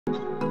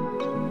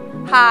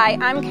Hi,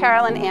 I'm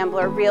Carolyn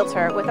Ambler,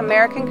 Realtor with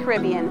American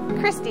Caribbean,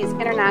 Christie's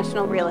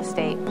International Real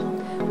Estate.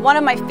 One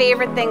of my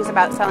favorite things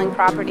about selling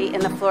property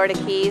in the Florida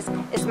Keys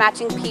is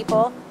matching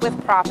people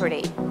with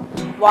property.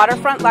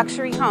 Waterfront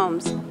luxury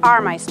homes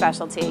are my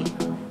specialty.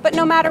 But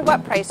no matter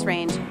what price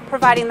range,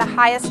 providing the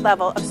highest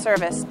level of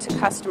service to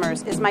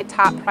customers is my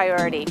top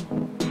priority.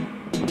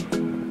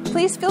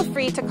 Please feel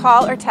free to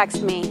call or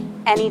text me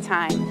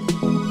anytime.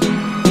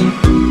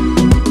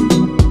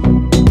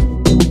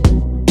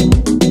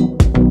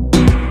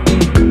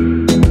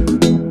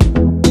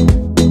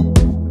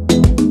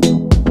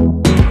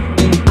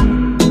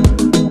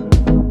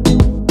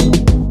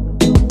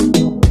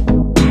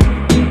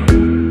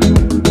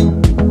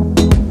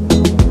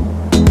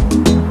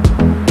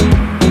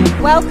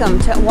 Welcome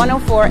to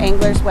 104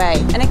 Anglers Way,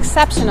 an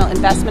exceptional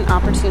investment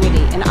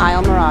opportunity in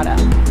Islamorada.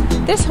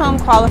 This home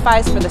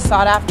qualifies for the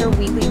sought-after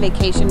weekly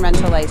vacation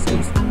rental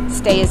license.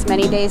 Stay as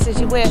many days as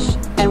you wish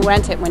and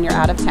rent it when you're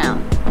out of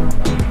town.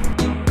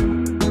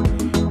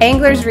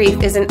 Anglers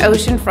Reef is an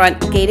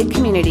oceanfront gated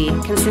community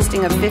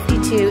consisting of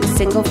 52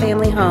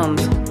 single-family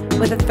homes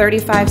with a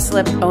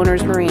 35-slip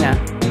owner's marina.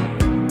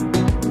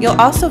 You'll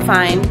also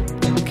find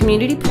a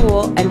community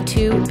pool and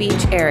 2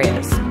 beach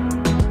areas.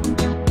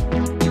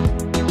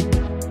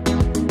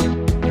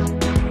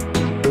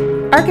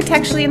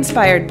 Architecturally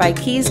inspired by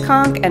Keys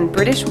Conch and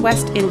British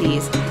West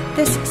Indies,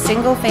 this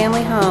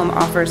single-family home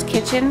offers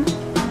kitchen,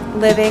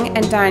 living,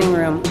 and dining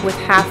room with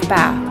half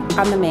bath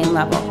on the main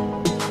level.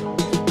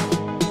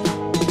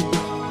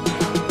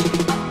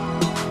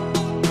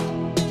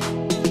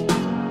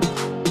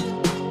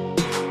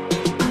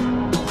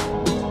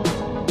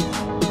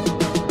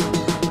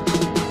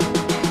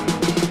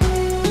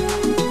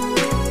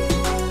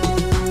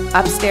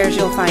 Upstairs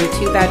you'll find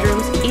 2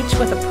 bedrooms, each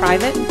with a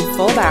private,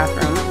 full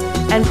bathroom,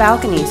 and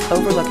balconies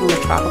overlooking the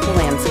tropical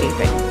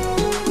landscaping.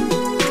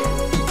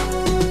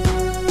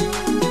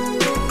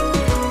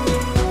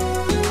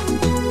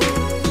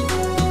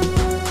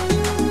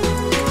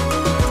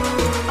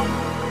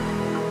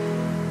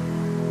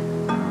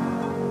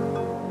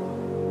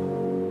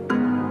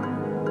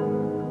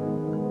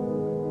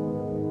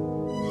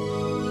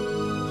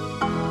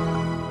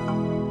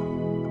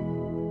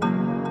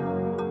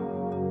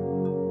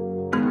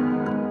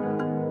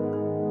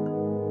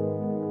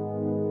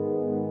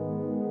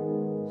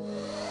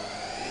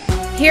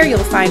 Here you'll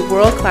find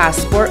world-class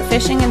sport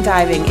fishing and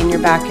diving in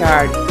your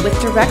backyard with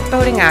direct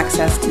boating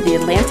access to the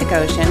Atlantic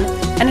Ocean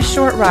and a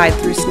short ride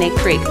through Snake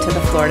Creek to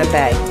the Florida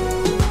Bay.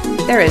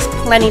 There is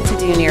plenty to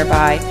do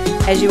nearby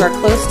as you are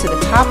close to the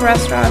top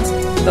restaurants,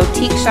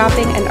 boutique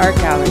shopping and art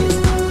galleries.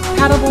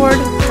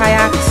 Paddleboard,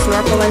 kayak,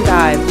 snorkel and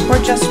dive,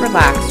 or just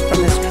relax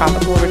from this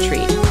tropical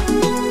retreat.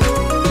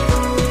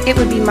 It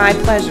would be my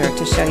pleasure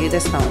to show you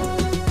this home.